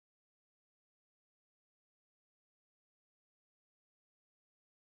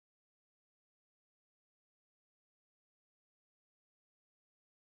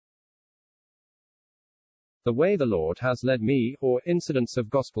The Way the Lord Has Led Me, or Incidents of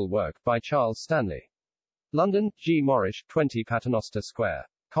Gospel Work, by Charles Stanley. London, G. Morrish, 20 Paternoster Square.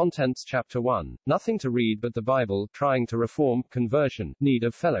 Contents Chapter 1. Nothing to read but the Bible, Trying to Reform, Conversion, Need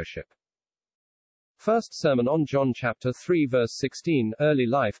of Fellowship. First Sermon on John chapter 3 verse 16, Early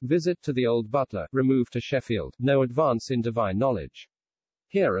Life, Visit to the Old Butler, Removed to Sheffield, No Advance in Divine Knowledge.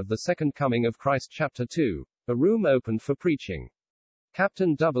 Here of the Second Coming of Christ chapter 2. A room opened for preaching.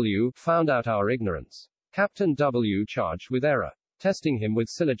 Captain W. found out our ignorance. Captain W. charged with error. Testing him with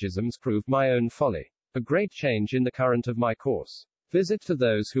syllogisms proved my own folly. A great change in the current of my course. Visit to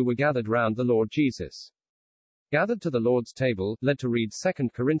those who were gathered round the Lord Jesus. Gathered to the Lord's table, led to read 2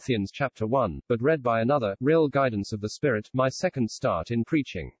 Corinthians chapter 1, but read by another, real guidance of the Spirit, my second start in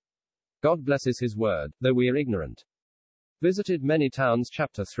preaching. God blesses His word, though we are ignorant. Visited many towns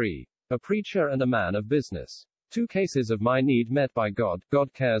chapter 3. A preacher and a man of business. Two cases of my need met by God.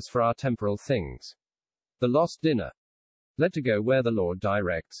 God cares for our temporal things. The lost dinner. Led to go where the Lord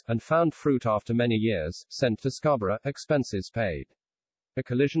directs, and found fruit after many years, sent to Scarborough, expenses paid. A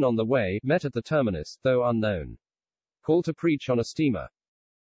collision on the way, met at the terminus, though unknown. Call to preach on a steamer.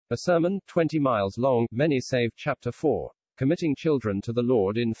 A sermon, 20 miles long, many saved chapter 4. Committing children to the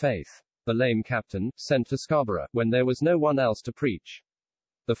Lord in faith. The lame captain, sent to Scarborough, when there was no one else to preach.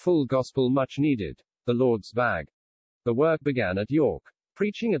 The full gospel much needed. The Lord's bag. The work began at York.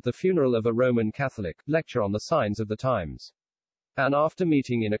 Preaching at the funeral of a Roman Catholic, lecture on the signs of the times. An after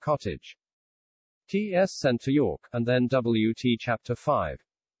meeting in a cottage. T.S. sent to York, and then W.T. chapter 5.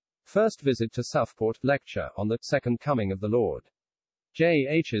 First visit to Southport, lecture on the Second Coming of the Lord.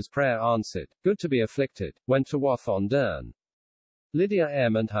 J.H.'s prayer answered. Good to be afflicted. Went to Wath-on-Dearne. Lydia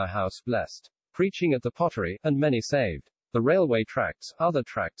M. and her house blessed. Preaching at the pottery, and many saved. The railway tracts, other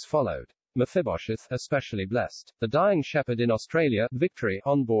tracts followed. Mephibosheth, especially blessed. The dying shepherd in Australia, victory,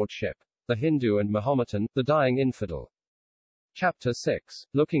 on board ship. The Hindu and Mahometan, the dying infidel. Chapter 6.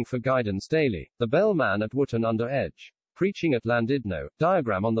 Looking for guidance daily. The bellman at Wootton-under-Edge. Preaching at Llandudno.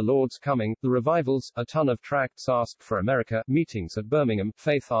 Diagram on the Lord's coming. The revivals. A ton of tracts asked for America. Meetings at Birmingham.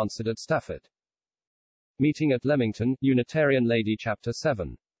 Faith answered at Stafford. Meeting at Leamington. Unitarian Lady chapter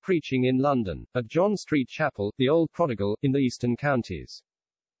 7. Preaching in London. At John Street Chapel, the Old Prodigal, in the Eastern Counties.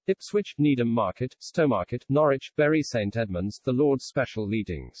 Ipswich, Needham Market, Stowmarket, Norwich, Bury St Edmunds, the Lord's special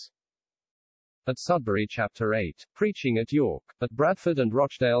leadings. At Sudbury chapter 8, preaching at York. At Bradford and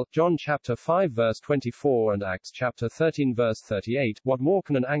Rochdale, John chapter 5 verse 24 and Acts chapter 13 verse 38, what more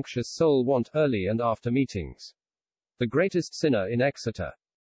can an anxious soul want, early and after meetings? The greatest sinner in Exeter.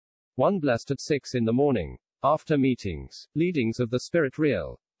 One blessed at 6 in the morning. After meetings. Leadings of the Spirit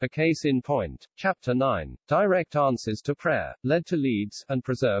real. A case in point. Chapter 9. Direct answers to prayer, led to Leeds, and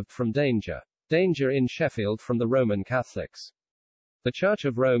preserved from danger. Danger in Sheffield from the Roman Catholics. The Church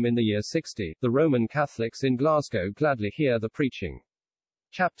of Rome in the year 60, the Roman Catholics in Glasgow gladly hear the preaching.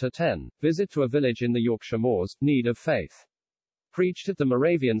 Chapter 10. Visit to a village in the Yorkshire Moors, need of faith. Preached at the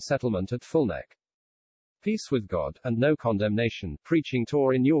Moravian settlement at Fulneck. Peace with God, and no condemnation, preaching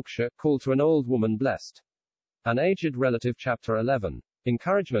tour in Yorkshire, call to an old woman blessed. An aged relative chapter 11.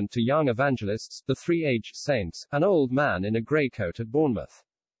 Encouragement to young evangelists, the three aged saints, an old man in a grey coat at Bournemouth.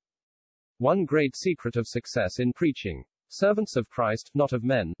 One great secret of success in preaching. Servants of Christ, not of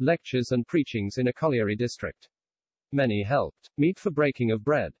men, lectures and preachings in a colliery district. Many helped. Meet for breaking of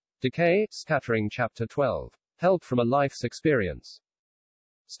bread. Decay, scattering chapter 12. Help from a life's experience.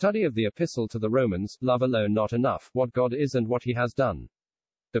 Study of the Epistle to the Romans, love alone not enough, what God is and what He has done.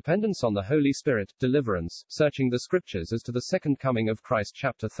 Dependence on the Holy Spirit, deliverance, searching the Scriptures as to the second coming of Christ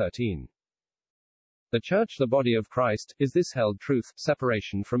chapter 13. The Church, the body of Christ, is this held truth,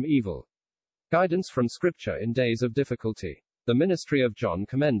 separation from evil. Guidance from Scripture in days of difficulty. The ministry of John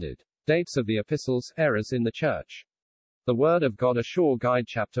commended. Dates of the epistles, errors in the Church. The Word of God, a sure guide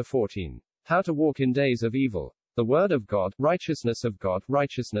chapter 14. How to walk in days of evil. The Word of God, righteousness of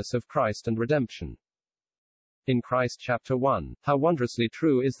Christ and redemption. In Christ chapter 1, how wondrously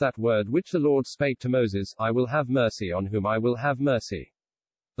true is that word which the Lord spake to Moses, I will have mercy on whom I will have mercy.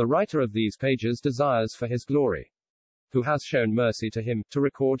 The writer of these pages desires for His glory, who has shown mercy to him, to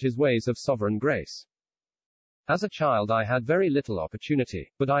record His ways of sovereign grace. As a child I had very little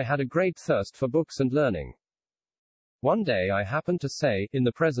opportunity, but I had a great thirst for books and learning. One day I happened to say, in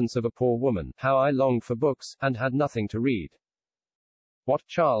the presence of a poor woman, how I longed for books, and had nothing to read. What,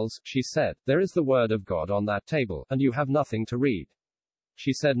 Charles, she said, there is the Word of God on that table, and you have nothing to read.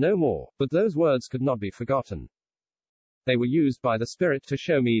 She said no more, but those words could not be forgotten. They were used by the Spirit to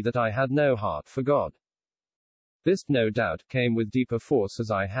show me that I had no heart for God. This, no doubt, came with deeper force as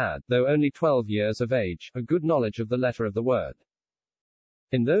I had, though only 12 years of age, a good knowledge of the letter of the Word.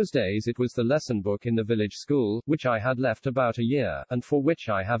 In those days it was the lesson book in the village school, which I had left about a year, and for which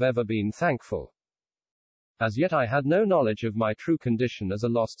I have ever been thankful. As yet I had no knowledge of my true condition as a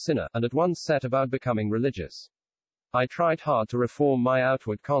lost sinner, and at once set about becoming religious. I tried hard to reform my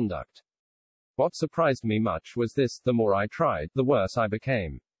outward conduct. What surprised me much was this: the more I tried, the worse I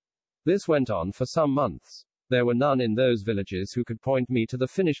became. This went on for some months. There were none in those villages who could point me to the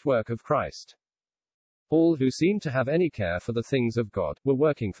finished work of Christ. All who seemed to have any care for the things of God were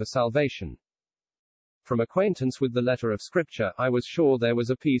working for salvation. From acquaintance with the letter of Scripture, I was sure there was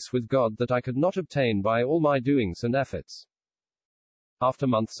a peace with God that I could not obtain by all my doings and efforts. After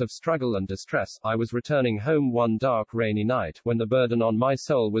months of struggle and distress, I was returning home one dark rainy night, when the burden on my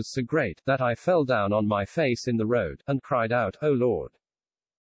soul was so great, that I fell down on my face in the road, and cried out, "O Lord,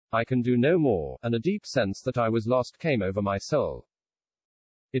 I can do no more," and a deep sense that I was lost came over my soul.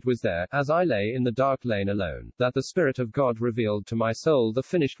 It was there, as I lay in the dark lane alone, that the Spirit of God revealed to my soul the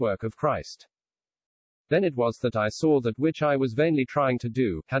finished work of Christ. Then it was that I saw that which I was vainly trying to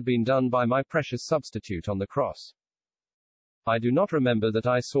do, had been done by my precious substitute on the cross. I do not remember that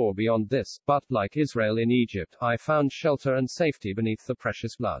I saw beyond this, but, like Israel in Egypt, I found shelter and safety beneath the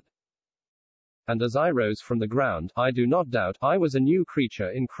precious blood. And as I rose from the ground, I do not doubt, I was a new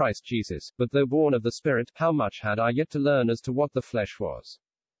creature in Christ Jesus, but though born of the Spirit, how much had I yet to learn as to what the flesh was.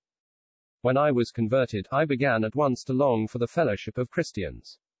 When I was converted, I began at once to long for the fellowship of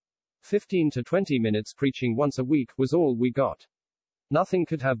Christians. 15 to 20 minutes preaching once a week was all we got. Nothing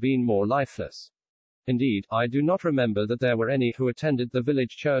could have been more lifeless. Indeed, I do not remember that there were any who attended the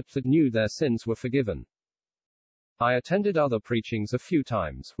village church that knew their sins were forgiven. I attended other preachings a few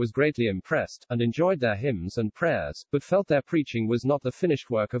times, was greatly impressed, and enjoyed their hymns and prayers, but felt their preaching was not the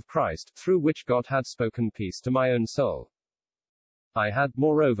finished work of Christ, through which God had spoken peace to my own soul. I had,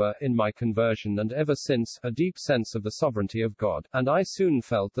 moreover, in my conversion and ever since, a deep sense of the sovereignty of God, and I soon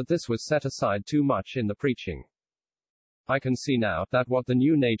felt that this was set aside too much in the preaching. I can see now, that what the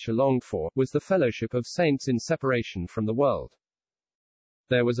new nature longed for, was the fellowship of saints in separation from the world.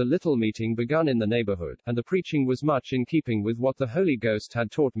 There was a little meeting begun in the neighborhood, and the preaching was much in keeping with what the Holy Ghost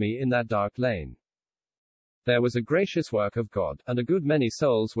had taught me in that dark lane. There was a gracious work of God, and a good many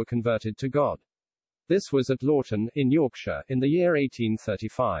souls were converted to God. This was at Lawton, in Yorkshire, in the year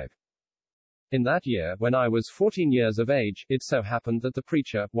 1835. In that year, when I was 14 years of age, it so happened that the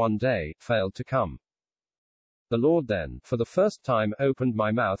preacher, one day, failed to come. The Lord then, for the first time, opened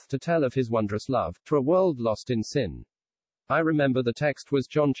my mouth to tell of his wondrous love, to a world lost in sin. I remember the text was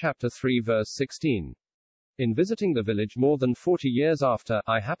John chapter 3 verse 16. In visiting the village more than 40 years after,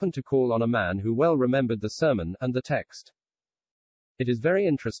 I happened to call on a man who well remembered the sermon, and the text. It is very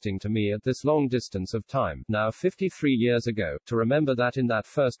interesting to me at this long distance of time, now 53 years ago, to remember that in that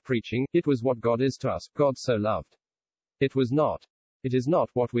first preaching, it was what God is to us, God so loved. It was not. It is not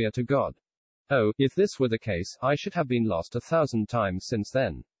what we are to God. Oh, if this were the case, I should have been lost 1,000 times since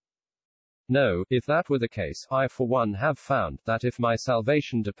then. No, if that were the case, I for one have found, that if my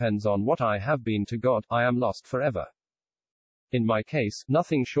salvation depends on what I have been to God, I am lost forever. In my case,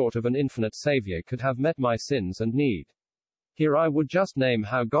 nothing short of an infinite Savior could have met my sins and need. Here I would just name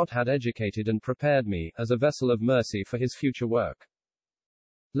how God had educated and prepared me, as a vessel of mercy for his future work.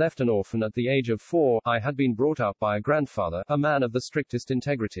 Left an orphan at the age of 4, I had been brought up by a grandfather, a man of the strictest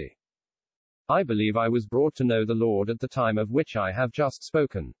integrity. I believe I was brought to know the Lord at the time of which I have just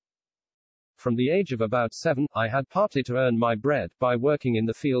spoken. From the age of about 7, I had partly to earn my bread, by working in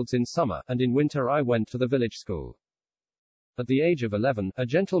the fields in summer, and in winter I went to the village school. At the age of 11, a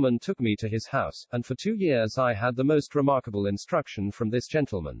gentleman took me to his house, and for 2 years I had the most remarkable instruction from this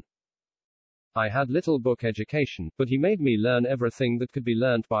gentleman. I had little book education, but he made me learn everything that could be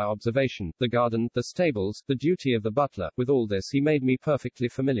learnt by observation, the garden, the stables, the duty of the butler. With all this he made me perfectly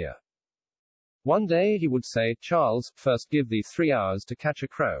familiar. One day he would say, "Charles, first give thee 3 hours to catch a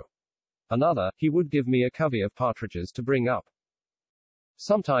crow." Another, he would give me a covey of partridges to bring up.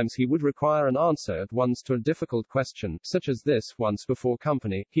 Sometimes he would require an answer at once to a difficult question, such as this. Once before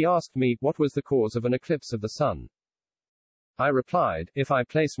company, he asked me, what was the cause of an eclipse of the sun? I replied, "If I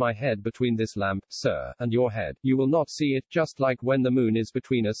place my head between this lamp, sir, and your head, you will not see it, just like when the moon is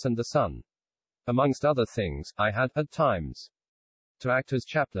between us and the sun." Amongst other things, I had, at times, to act as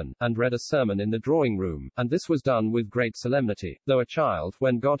chaplain, and read a sermon in the drawing room, and this was done with great solemnity, though a child,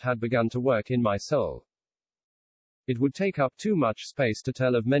 when God had begun to work in my soul. It would take up too much space to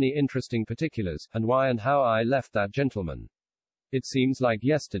tell of many interesting particulars, and why and how I left that gentleman. It seems like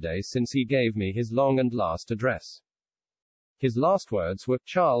yesterday since he gave me his long and last address. His last words were,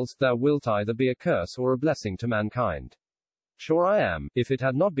 "Charles, thou wilt either be a curse or a blessing to mankind." Sure I am, if it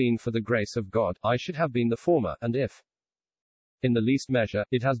had not been for the grace of God, I should have been the former, and if In the least measure,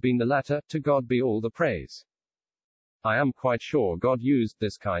 it has been the latter. To God be all the praise. I am quite sure God used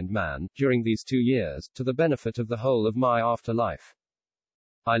this kind man, during these 2 years, to the benefit of the whole of my afterlife.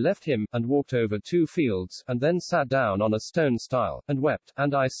 I left him, and walked over 2 fields, and then sat down on a stone stile, and wept,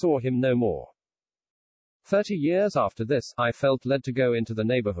 and I saw him no more. 30 years after this, I felt led to go into the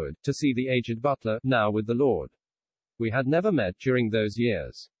neighborhood, to see the aged butler, now with the Lord. We had never met during those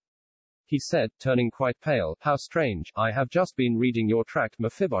years. He said, turning quite pale, "How strange, I have just been reading your tract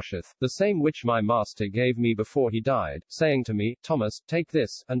Mephibosheth, the same which my master gave me before he died, saying to me, Thomas, take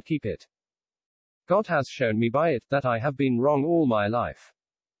this, and keep it. God has shown me by it, that I have been wrong all my life.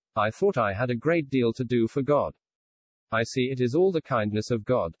 I thought I had a great deal to do for God. I see it is all the kindness of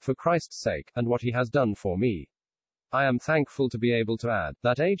God, for Christ's sake, and what he has done for me. I am thankful to be able to add,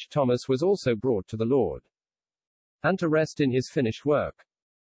 that aged Thomas was also brought to the Lord, and to rest in his finished work.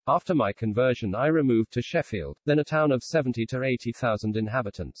 After my conversion I removed to Sheffield, then a town of 70 to 80,000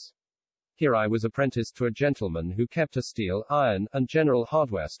 inhabitants. Here I was apprenticed to a gentleman who kept a steel, iron, and general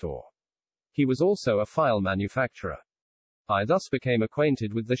hardware store. He was also a file manufacturer. I thus became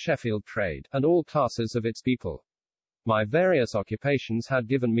acquainted with the Sheffield trade, and all classes of its people. My various occupations had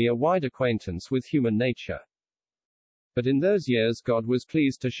given me a wide acquaintance with human nature. But in those years God was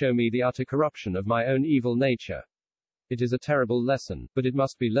pleased to show me the utter corruption of my own evil nature. It is a terrible lesson, but it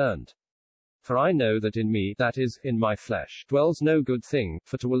must be learned. For I know that in me, that is, in my flesh, dwells no good thing,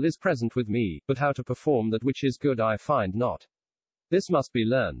 for to will is present with me, but how to perform that which is good I find not. This must be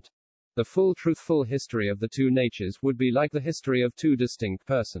learned. The full truthful history of the 2 natures would be like the history of 2 distinct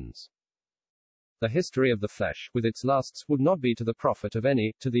persons. The history of the flesh, with its lusts, would not be to the profit of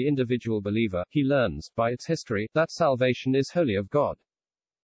any. To the individual believer, he learns, by its history, that salvation is wholly of God.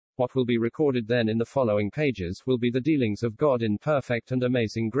 What will be recorded then in the following pages will be the dealings of God in perfect and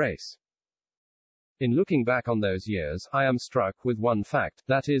amazing grace. In looking back on those years, I am struck with one fact,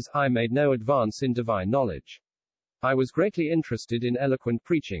 that is, I made no advance in divine knowledge. I was greatly interested in eloquent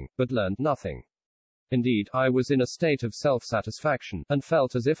preaching, but learned nothing. Indeed, I was in a state of self-satisfaction, and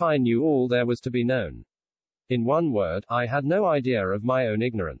felt as if I knew all there was to be known. In one word, I had no idea of my own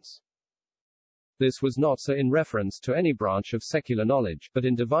ignorance. This was not so in reference to any branch of secular knowledge, but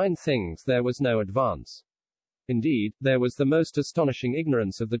in divine things there was no advance. Indeed, there was the most astonishing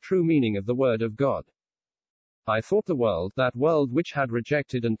ignorance of the true meaning of the Word of God. I thought the world, that world which had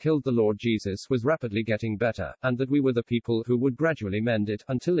rejected and killed the Lord Jesus, was rapidly getting better, and that we were the people who would gradually mend it,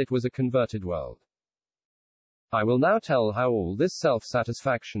 until it was a converted world. I will now tell how all this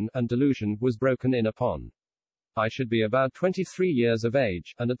self-satisfaction and delusion was broken in upon. I should be about 23 years of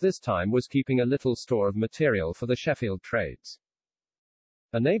age, and at this time was keeping a little store of material for the Sheffield trades.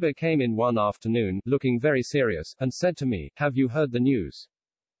 A neighbor came in one afternoon, looking very serious, and said to me, "Have you heard the news?"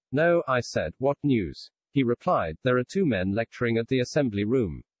 "No," I said. "What news?" He replied, "There are 2 men lecturing at the assembly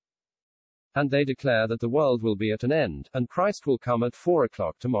room. And they declare that the world will be at an end, and Christ will come at 4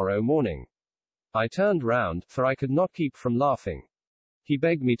 o'clock tomorrow morning." I turned round, for I could not keep from laughing. He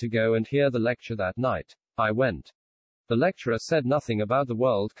begged me to go and hear the lecture that night. I went. The lecturer said nothing about the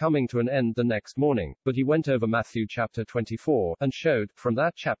world coming to an end the next morning, but he went over Matthew chapter 24, and showed, from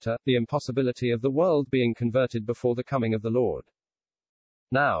that chapter, the impossibility of the world being converted before the coming of the Lord.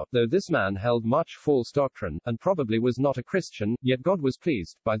 Now, though this man held much false doctrine, and probably was not a Christian, yet God was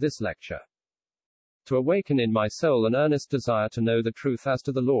pleased, by this lecture, to awaken in my soul an earnest desire to know the truth as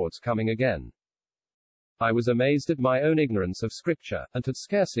to the Lord's coming again. I was amazed at my own ignorance of Scripture, and could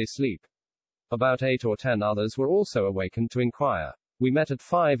scarcely sleep. About 8 or 10 others were also awakened to inquire. We met at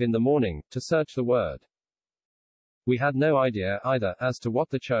 5 in the morning, to search the Word. We had no idea, either, as to what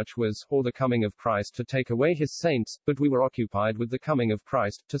the church was, or the coming of Christ to take away his saints, but we were occupied with the coming of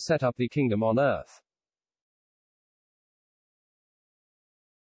Christ, to set up the kingdom on earth.